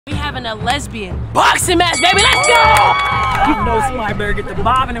having a lesbian boxing match, baby. Let's go! You know somebody better get the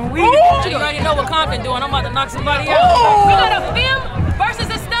bobbing and weaving. You already know what Compton doing. I'm about to knock somebody out. We got a film versus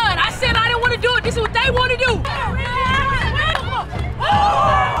a stud. I said I didn't want to do it. This is what they want to do.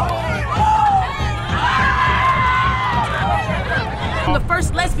 I'm the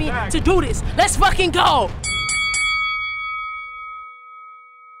first lesbian to do this. Let's fucking go.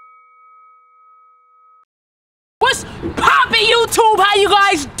 What's poppin', YouTube? How you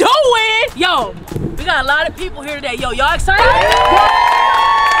guys doing? Yo, we got a lot of people here today. Yo, y'all excited?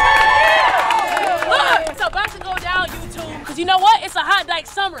 Look, it's about to go down, YouTube. Because you know what? It's a hot like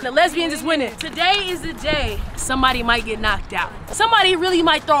summer. The lesbians is winning. Today is the day somebody might get knocked out. Somebody really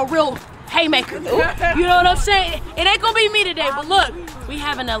might throw a real haymaker. You know what I'm saying? It ain't gonna be me today, but look, we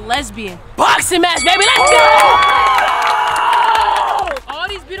having a lesbian boxing match, baby. Let's go! All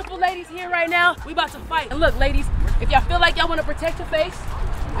these beautiful ladies here right now, we about to fight. And look, ladies, if y'all feel like y'all want to protect your face,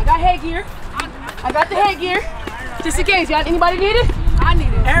 I got headgear. I got the headgear. Just in case, y'all, anybody need it? I need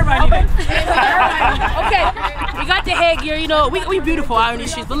it. Everybody need it. Okay, we got the headgear, you know, we beautiful out in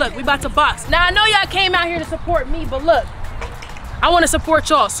these streets, but look, we about to box. Now, I know y'all came out here to support me, but look, I want to support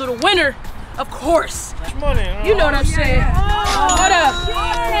y'all, so the winner, of course, money, you know what I'm saying. Hold up.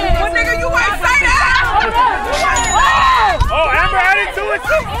 What nigga you ain't say that? Oh, Amber added to it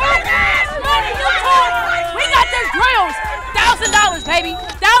too. We got this grills, $1,000, baby,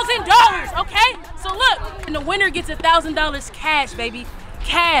 $1,000, okay? So look, and the winner gets $1,000 cash, baby,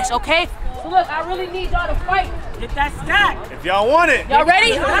 cash, okay? So look, I really need y'all to fight. Get that stack. If y'all want it. Y'all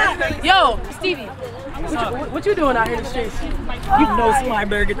ready? Yo, Stevie, what you doing out here in the streets? You know somebody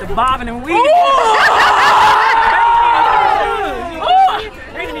better get the bobbing and weaving.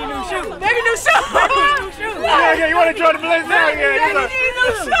 Baby need new shoes. Baby new shoes. Yeah, you want to join the Blaze now? Yeah,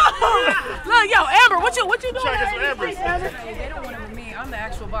 Look, yo, Amber, what you doing? Try to get some Ambers. Hey, they don't want it with me. I'm the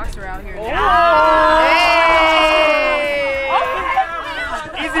actual boxer out here.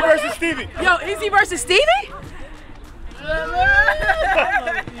 Ezee versus Stevie. Yo, Ezee versus Stevie?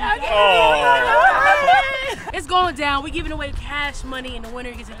 It's going down. We giving away cash money, and the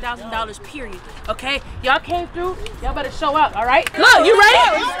winner gets $1,000. Period. Okay, y'all came through. Y'all better show up. All right. Look, you ready?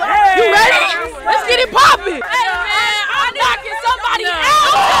 You ready? Let's get it popping. Hey man, I'm knocking somebody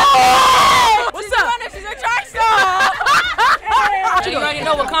out. What's up? She's a track star. You already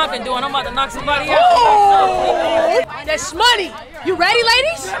know what Compton doing. I'm about to knock somebody out. That's money. You ready,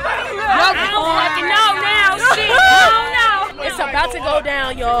 ladies? I don't fucking know now. Shit, I don't know. It's about to go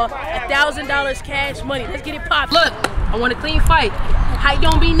down, y'all. $1,000 cash money. Let's get it popped. Look, I want a clean fight. Height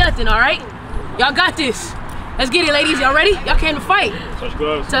don't be nothing, all right? Y'all got this. Let's get it, ladies. Y'all ready? Y'all came to fight. Touch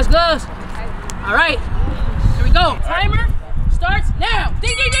gloves. Touch gloves. All right. Here we go. Timer starts now.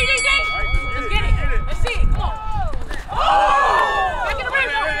 Ding, ding, ding, ding, ding. Let's get it. Let's see it. Come on. Oh! Back in the ring.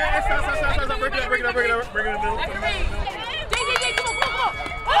 Bring it up. Back in the ring. Ding, ding, ding. Come on, come on, come on.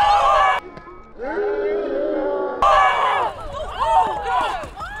 Oh!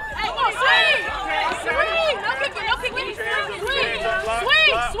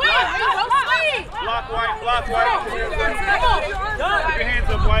 Block white. Come on. Keep your hands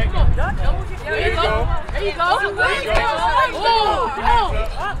up, white. There you go.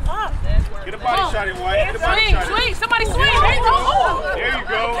 Get a body shot in white. Get a body shot in. Swing. Somebody swing. There you go. There you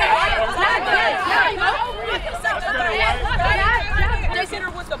go. Just hit her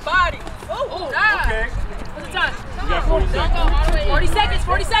with the body. Oh, Okay. what's the time? You got 40 seconds.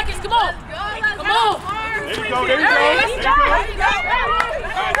 40 seconds. Come on. Come on. There you go. All right,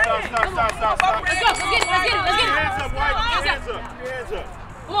 stop. Let's go. Let's get it. Hands up, white. Hands up.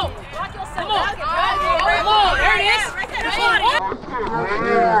 Come on. There it is.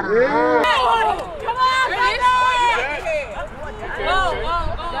 Done?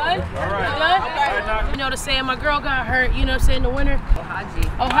 You know what I'm saying? My girl got hurt. You know what I'm saying? The winner.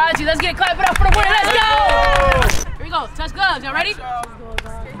 Oh, Haji. Let's get it. Clap it up for the winner. Let's go. Here we go. Touch gloves. Y'all ready? All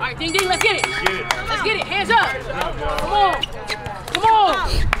right, ding, ding. Let's get it. Let's get it. Hands up. Come on.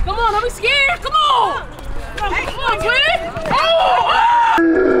 Don't be scared. Come on, twin.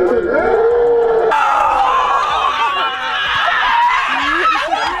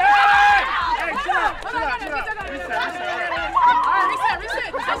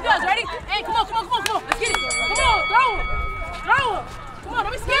 Reset. Touch gloves. Ready? Hey, come on. Let's get it. Come on, throw him. Come on,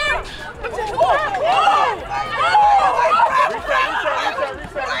 don't be scared. Come on.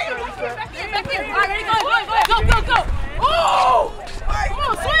 Back in. All right, ready? Go. Oh! Come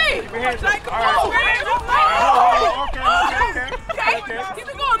on, swing. Okay. Keep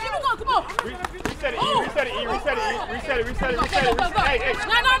it going. Come on. Reset it. Hey.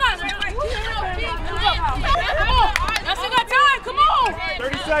 No. Come on. Y'all still got time. Come on.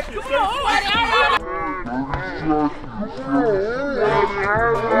 30 seconds. 30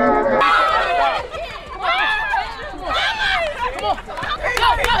 Come on, go,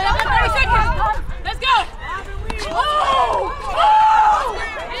 30 seconds. Let's go. Oh!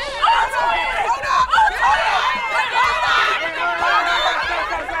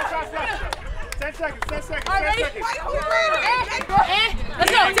 10 seconds. 10 seconds. All right, ready? 10 seconds.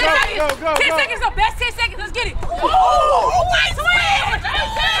 Let's go. 10 seconds. Go. 10 seconds. The best 10 seconds. Let's get it. Oh!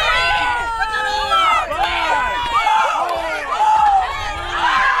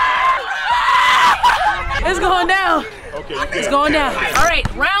 It's going down. Okay, it's going down. All right,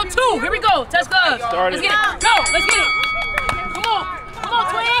 round 2. Here we go. Touch gloves. Let's get it. Go. Let's get it. Come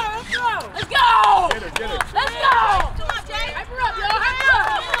on, twin. Let's go. Get her. Let's go. Hype her up, y'all. Hype her up.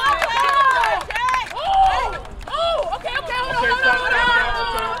 Oh. Okay.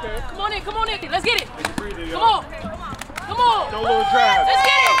 Hold on. Come on in. Let's get it. Come on. Don't lose drive. Let's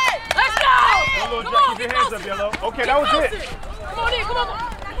get it. Let's go. Don't lose Come drive. on. Keep Get your hands up, closer. Yellow. Okay, that was it. Come on in.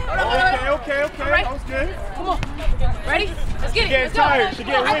 Okay. Right. That was good. Come on. Ready? Let's get it. Getting Let's go. tired. She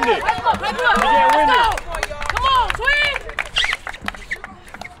getting winded. Hype her up. She getting Let's winded. go. Come on, twin.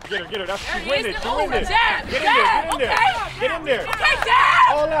 Get her. That's There she's he winded. is. She's Oh, winded. jab. Get in there. Get in there. Okay,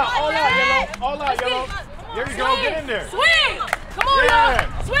 jab. All out, Yellow. All out, Yellow. There you go. Get in there. Swing. Come on, Yeah. y'all.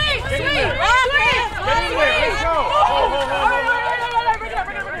 Swing. Get in there. Swing. Get in there. Let's go.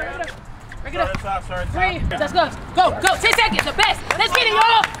 Break it up. Sorry. 3. Let's go. Go. 10 seconds. The best. Let's get it,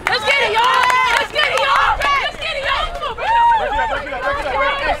 y'all. Let's get it, y'all. Come on, Break it up.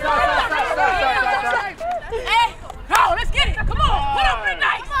 Hey, stop. Hey, go. Let's get it. Come on. Put up the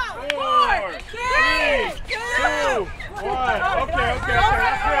dice. 4, 3, 2, 1. Okay.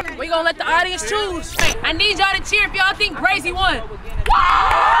 We're going to let the audience choose. I need y'all to cheer if y'all think Brazy won.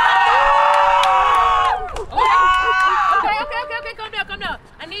 Okay. Calm down.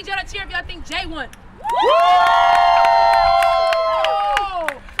 I need y'all to cheer if y'all think Jay won.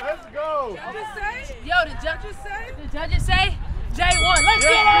 Let's go. Yo, the judges say Jay won. Let's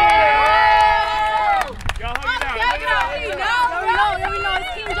get it. Y'all hug it out. We know. It's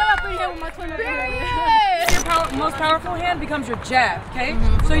King Joe up in here with my twin up in here. Your most powerful hand becomes your jab, okay?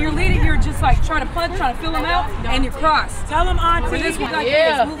 So you're leading, you're just like trying to punch, trying to fill them out, and you cross. Tell them, Auntie. So this one like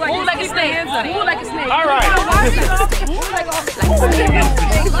Yeah. this. Move like a snake. Move like a snake. All right. All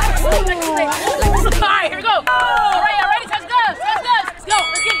right, here we go. All right, y'all ready? Touch gloves. Let's go.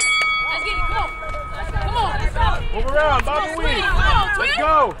 Let's get it. Come on. Move around. Bobby Wee. Come on, twin. Let's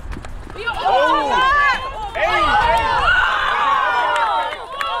go. Oh. Hey.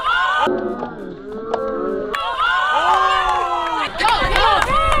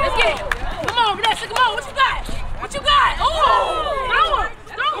 Let's get it. Come on, Vanessa. Come on. What you got? Oh,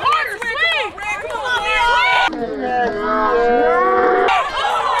 throw harder. Swing.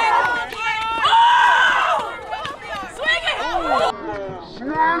 Swing it.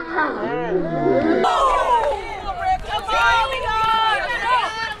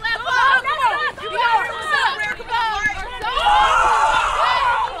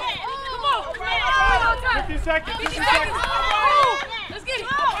 Seconds. Let's get it.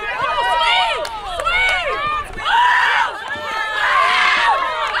 Come on, swing.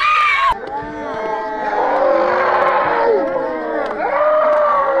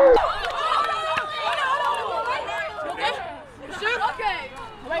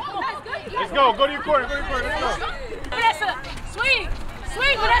 Let's go. Go to your corner. Let's go. Vanessa, swing.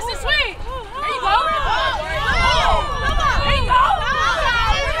 Vanessa, swing. There you go.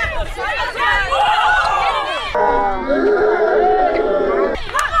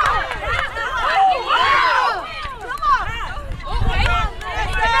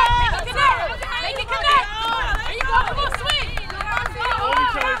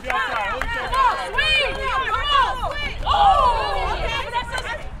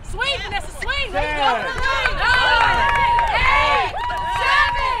 Swing.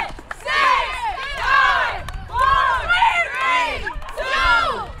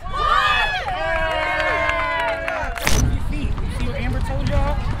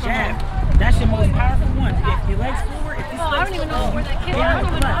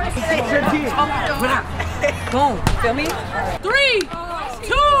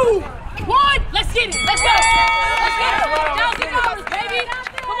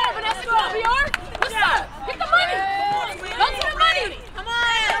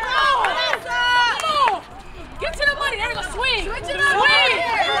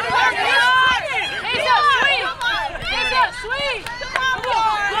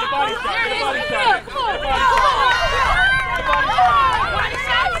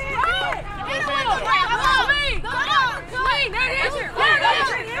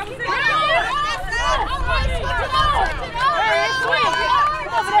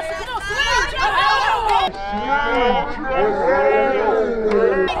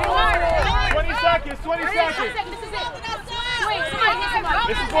 seconds. This is it. Wait, somebody hit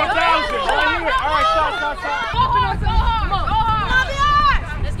somebody. This is 4,000. Right here. All right, stop. Go hard. Go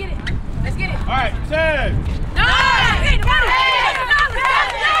hard. Let's get it. Let's get it. All right, 10. 9.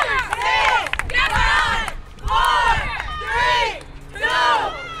 8.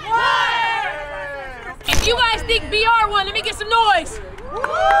 If you guys think BR won, let me get some noise. Let's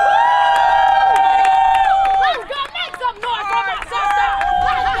go, make some noise from my sister.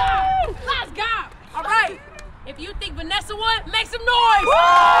 Let's go. All right. If you think Vanessa won, make some noise.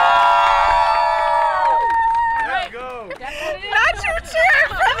 Let's go. That's what it is. Not you cheering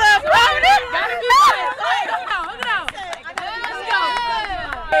for the opponent. Gotta be good. Look it out. Let's go.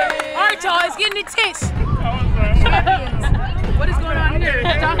 All right, y'all, it's getting intense. What is going on here?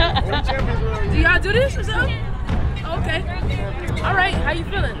 Do y'all do this or something? Okay. All right. How you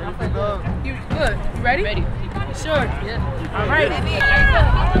feeling? I'm feeling good. You good? You ready? Ready. Sure. Yeah. All right. I'm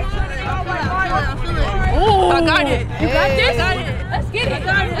feeling. Oh, I got it. You got this? I got it. Let's get it.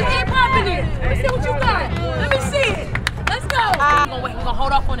 Let's get it popping in. Let me see what you got. Let me see it. Let's go. We're gonna wait. We're gonna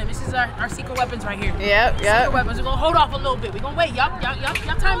hold off on them. This is our secret weapons right here. Yep. Secret weapons. We're gonna hold off a little bit. We're gonna wait. Y'all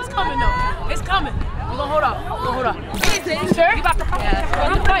time is coming though. It's coming. We're gonna hold off. Sure? You about to fight?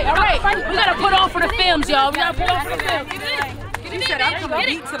 Yeah. Fight. All right. We gotta put on for the films, y'all. We gotta put on for the films. She said I'm coming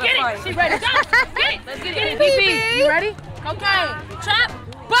beat to the fight. She ready. Let's get it. PP, you ready? Okay. Trap,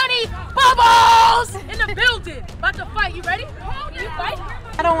 Bunny, Bubbles in the building. About to fight. You ready? You fight?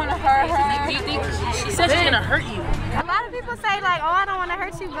 I don't want to hurt her. Do you think she said she's gonna hurt you? A lot of people say like, oh, I don't want to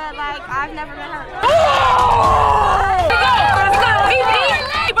hurt you, but like, I've never been hurt. Let's go.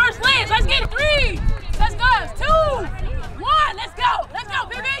 PP versus Liz. Let's get it. 3. Let's go. 2, 1. Let's go. Let's go,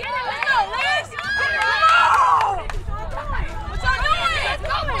 PP. Let's go, Liz. Come on. What y'all doing? Let's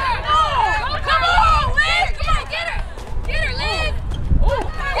go. Come on, Liz. Come on, get her. Get her, Liz.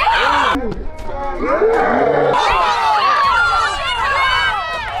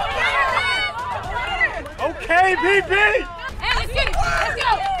 Okay, PP. Hey, let's get it. Let's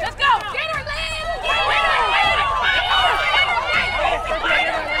go. Let's go. Get her, Liz.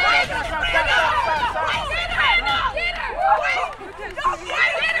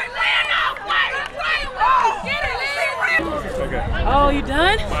 Oh, you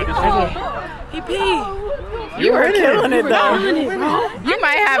done? PP. You were killing it though. Bro. You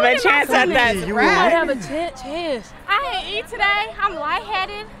might have a chance at that. I have a chance. I didn't eat today. I'm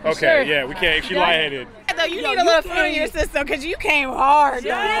lightheaded. Okay, yeah, we can't. She lightheaded. Though you need a little food in your system because you came hard.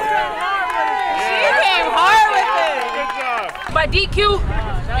 You came hard with it. Good job. By DQ,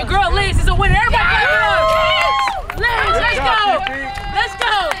 your girl Liz is a winner. Everybody clap it up. Liz, let's go. Let's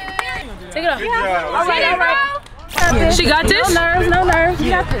go. Take it off. Good job. All right. She got this? No nerves. You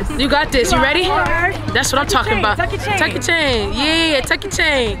got this. You got this. You ready? That's what I'm talking about. Tuck your chain. Tuck your chain. Yeah, tuck your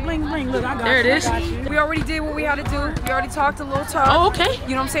chain. Bling, bling. Look, I got There it you, I is. got you. We already did what we had to do. We already talked a little talk. Oh, okay. You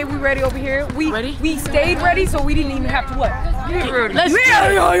know what I'm saying? We ready over here. Ready? We stayed ready, so we didn't even have to what? Let's We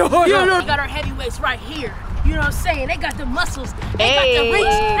got our heavyweights right here. You know what I'm saying? They got the muscles. They got the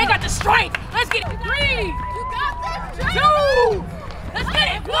reach. They got the strength. Let's get it. 3. You got this. 2. Let's get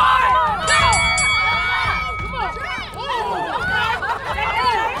it. 1. Go. Come on.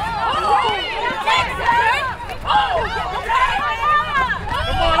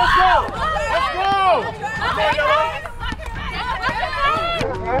 Come on, let's go. Let's go. Come on, y'all.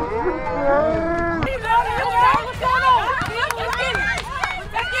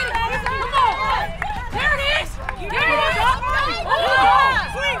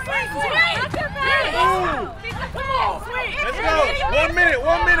 Let's go. 1 minute.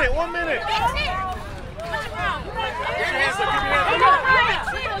 1 minute. 1 minute. Get your hands up. Keep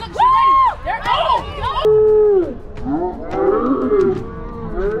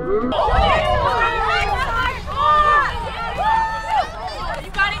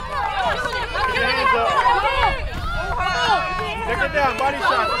your hands up. Take it down, body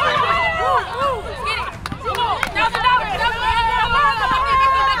shot.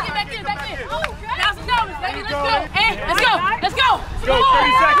 Let's go. Go,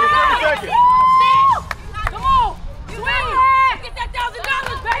 30 seconds, 30 seconds. Come on. Swing. Get that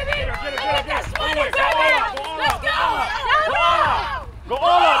 $1,000, baby. Get that money, baby. Let's go. Go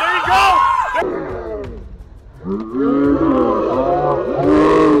all out. There you go.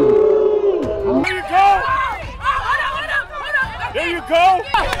 There you go. There you go.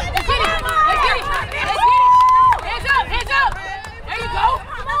 Let's get it. Hands up. There you go.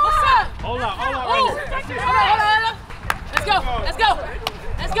 What's up? Hold on. Hold on. Let's go.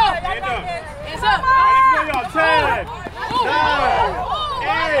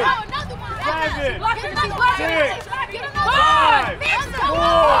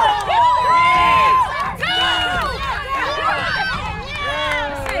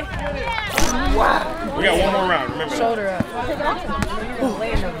 We got one more round, remember. Shoulder up.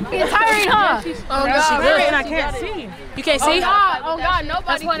 It's tiring, huh? Oh, God. She good, and I can't see. You can't see? Oh God, nobody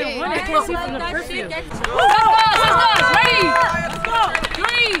That's why can. I can't see from the perfume. Let's ready? Let's go.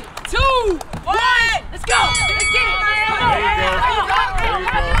 3, 2, 1. Let's go. Let's get it. There you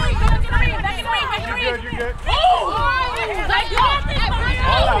go. You're good, you're good.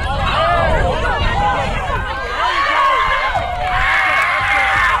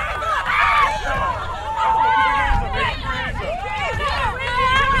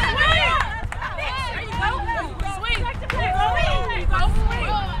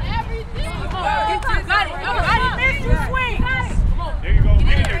 There you go.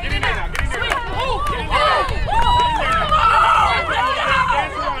 Get in there. Get in there now. Get in there. Get in there. Dance around it.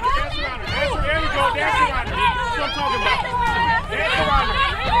 Dance around it. There you go. Dance around it. That's what I'm talking about. Dance around it.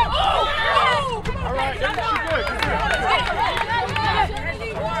 All right. She's good. She's good.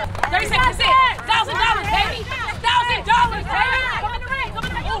 30 seconds. That's it. $1,000, baby. $1,000, baby. Come in the ring. Come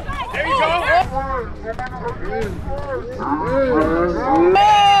in the ring. There you go.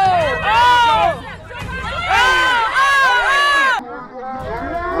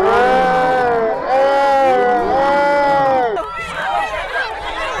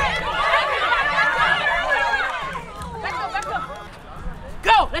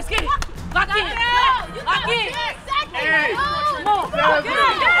 Go. Let's get it. Lock in. Lock in. Hey. Come on.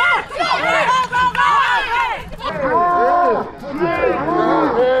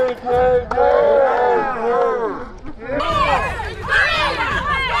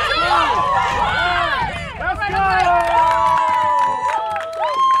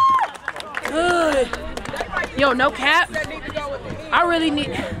 Good. Yo, no cap. I really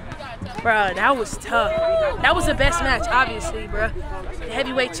need. Bruh, that was tough. That was the best match, obviously, bruh. The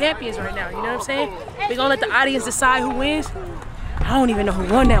heavyweight champions right now, you know what I'm saying? We're gonna let the audience decide who wins. I don't even know who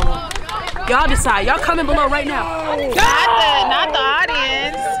won that one. Y'all decide. Y'all comment below right now. Not the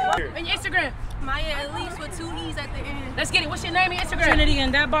audience. And your Instagram. Maya at least with 2 E's at the end. Let's get it. What's your name and Instagram? Trinity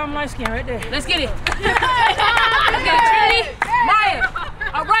and that bottom light skin right there. Let's get it. Let's get it. Trinity, Maya.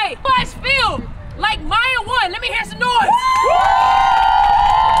 All right. You guys feel like Maya won. Let me hear some noise.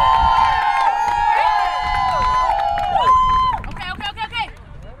 Okay.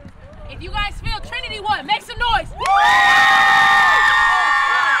 If you guys feel Trinity won, make some noise. Oh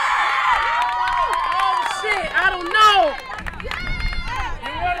shit, I don't know.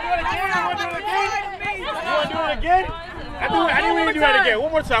 You want to do it again? You want to do it again? You want to do it again? I didn't really do that again.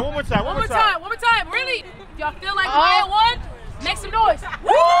 One more time. One more time. Really? If y'all feel like Maya won, make some noise.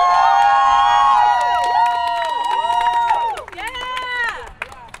 Yeah.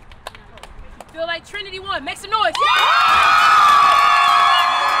 Feel like Trinity won, make some noise.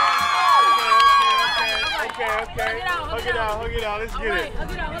 Okay. Hug it out. Let's get it.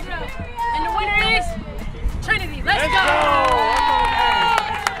 Hug it out. And the winner is Trinity. Let's go.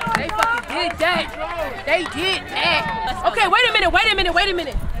 They fucking did that. They did that. Okay, wait a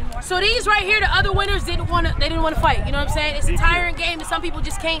minute. So these right here, the other winners didn't want to fight. You know what I'm saying? It's a tiring game, and some people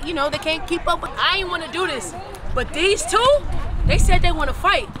just can't. You know, they can't keep up. But I ain't want to do this. But these two, they said they want to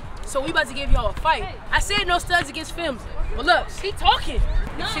fight. So we about to give y'all a fight. I said no studs against films. But look, she talking.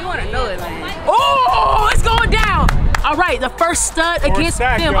 She wanna do it, man. Oh, it's going down. All right, the first stud against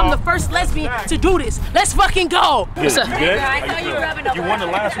film. I'm the first lesbian to do this. Let's fucking go. What's up? You good? You won the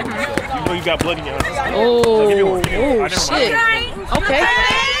last one. You know you got blood in your hands. Oh shit. Okay.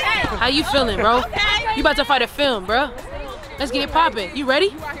 How you feeling, bro? You about to fight a film, bro. Let's get it popping. You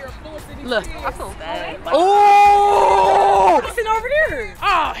ready? Look. I feel bad. Oh! Listen over here.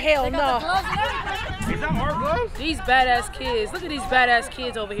 Oh, hell no. Is that our gloves? These badass kids. Look at these badass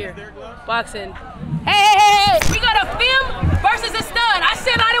kids over here. Boxing. Hey! We got a film versus a stud. I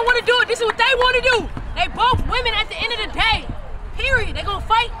said I didn't want to do it. This is what they want to do. They both women at the end of the day. Period. They gonna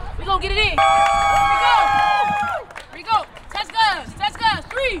fight. We gonna get it in. Here we go. Test guns.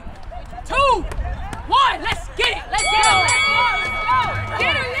 3, 2, 1. Let's get it. Let's get it.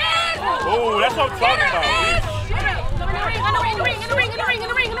 Get her in. Oh, that's what I'm talking about. In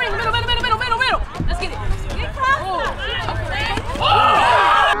the ring. Middle. Let's get it.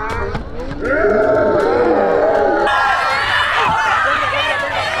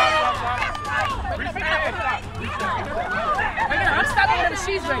 I'm stopping whenever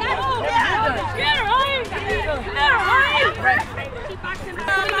she's ready. Get her right.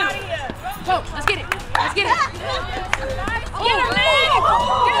 Go, let's get it. Get her, man.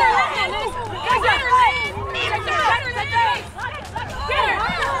 Get her, Liz.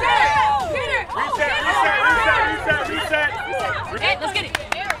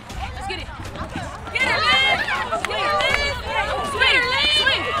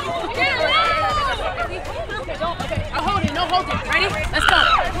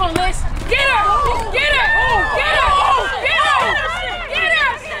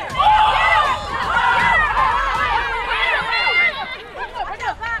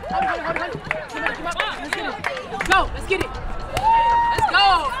 go. Let's get it. Let's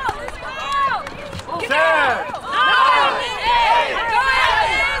go. Sam.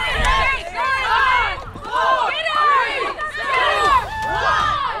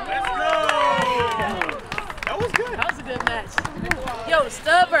 That was a good match. Yo,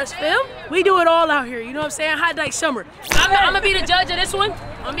 stud versus film, we do it all out here. You know what I'm saying? Hot Dyke Summer. I'm gonna be the judge of this one.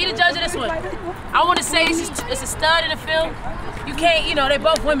 I want to say it's a stud and a film. You can't, you know, they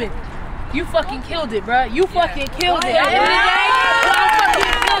both women. You fucking killed it, bro. You fucking killed it. At the end of the day, y'all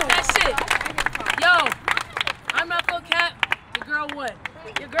fucking killed that shit. Yo, I'm not gonna cap. Your girl won.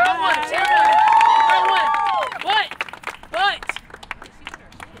 Your girl won. She won. Your girl won. But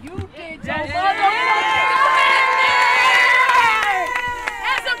you did your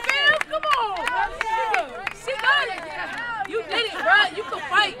as a film, come on. She got it. You did it, bro. You can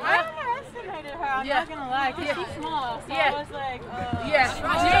fight, bro. I'm not gonna lie, cause she's small, so I was like,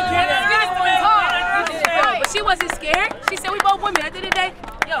 but she wasn't scared. She said we both women. At the end of the day,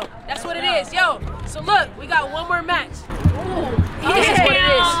 yo, that's what it is. Yo, so look, we got one more match. This is what it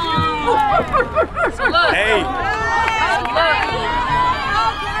is. So look. Hey.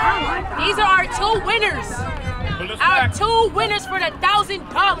 These are our two winners. Our two winners for the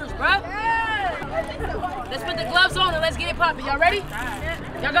 $1,000, bro. Let's put the gloves on and let's get it popping. Y'all ready?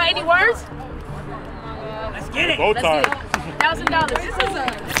 Y'all got any words? Let's get it. Both times. $1,000. This is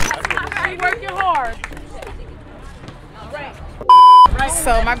she working hard. Right.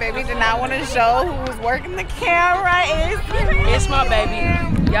 So my baby did not want to show who was working the camera. It's my baby.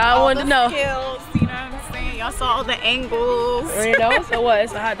 Y'all wanted to know. Skills, you know what I'm saying? Y'all saw all the angles. You know, so what?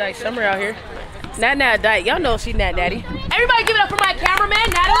 It's a Hot Dyke Summer out here. Nat Dyke. Y'all know she Nat Daddy. Everybody give it up for my cameraman,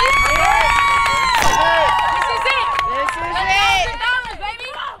 Natalie. This is it. $1,000, baby.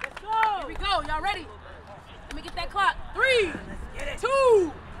 Here we go. Y'all ready? Let me get that clock. 3,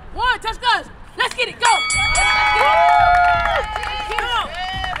 2, 1. Touch guns. Let's get it. Go.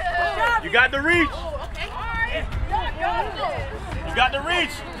 You got the reach. You got the reach.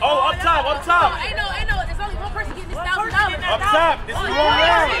 Oh, up top. Ain't no. There's only one person getting this $1,000. Up top. This is one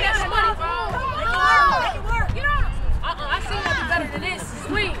round. That's money. I see nothing better than this.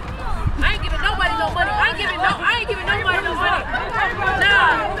 Sweet. I ain't giving nobody no money. I ain't giving nobody no money.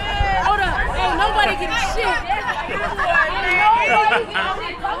 Nah. Hold up. Ain't nobody getting shit.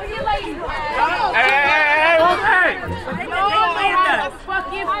 Hey,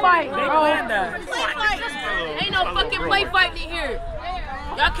 Fucking fight, bro. Ain't no fucking play fighting in here.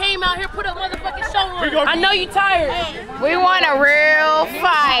 Y'all came out here, put a motherfucking show on. I know you tired. We want a real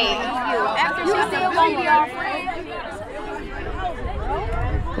fight.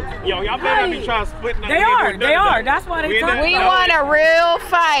 Yo, y'all better not be trying to split. They are. That's why they talk. We want a real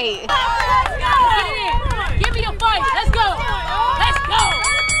fight. Give me a fight. Let's go. Let's go.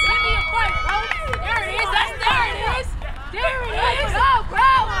 Give me a fight, bro. There it is. There it is. Let's go, bro.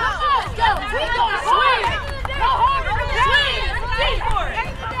 Let's go. We going swing. Go hard. Swing.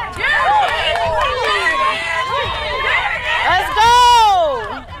 Let's go.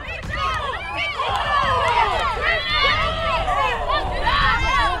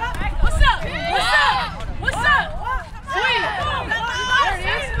 What's up? Swing. There it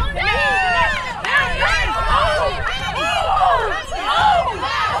is.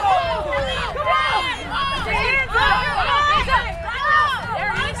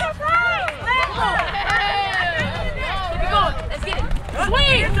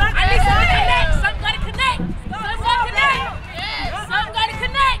 Swing! I need something to connect. Something gotta connect. Something gotta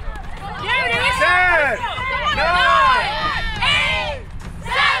connect. There it is. 10, 9, 8,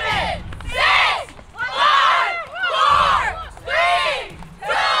 7, 6, 5, 4, 3,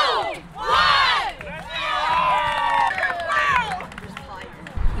 2, 1.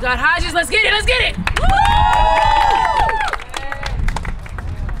 We got Hodges. Let's get it.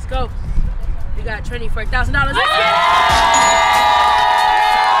 Let's go. We got training for $1,000. Let's get it.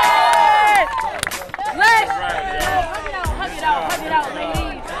 Hug it out,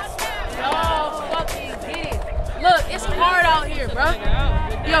 ladies. Y'all fucking get it. Look, it's hard out here, bro.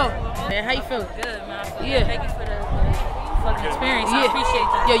 Yo, man, how you feeling? Good, man. Yeah. Thank you for the fucking experience. I Yeah. appreciate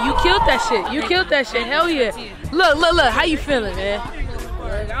that. Yo, you killed that shit. You killed that shit. Hell yeah. Look. How you feeling, man?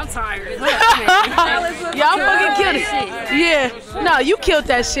 I'm tired. Y'all fucking killed it. Yeah. No, you killed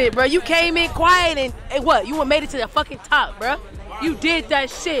that shit, bro. You came in quiet and what? You made it to the fucking top, bro. You did that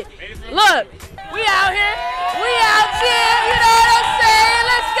shit. Look, we out here. You know what I'm saying?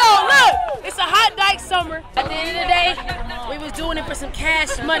 Let's go. Look, it's a Hot Dyke Summer. At the end of the day, we was doing it for some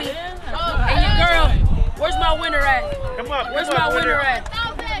cash money. And your girl, where's my winner at? come up. Where's my winner at?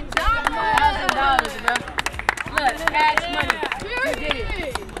 $1,000, bro. Look, cash money.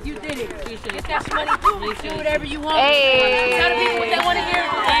 You did it. Get that money. Do whatever you want. Hey. Tell the people what they want to hear.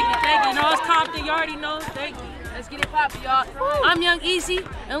 Thank you. You know it's Compton. You already know. Thank you. Let's get it poppin', y'all. I'm Young Ezee,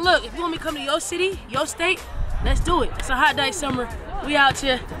 and look, if you want me to come to your city, your state, let's do it. It's a hot day summer. We out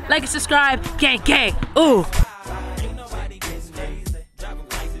here. Like and subscribe. Gang, gang. Ooh.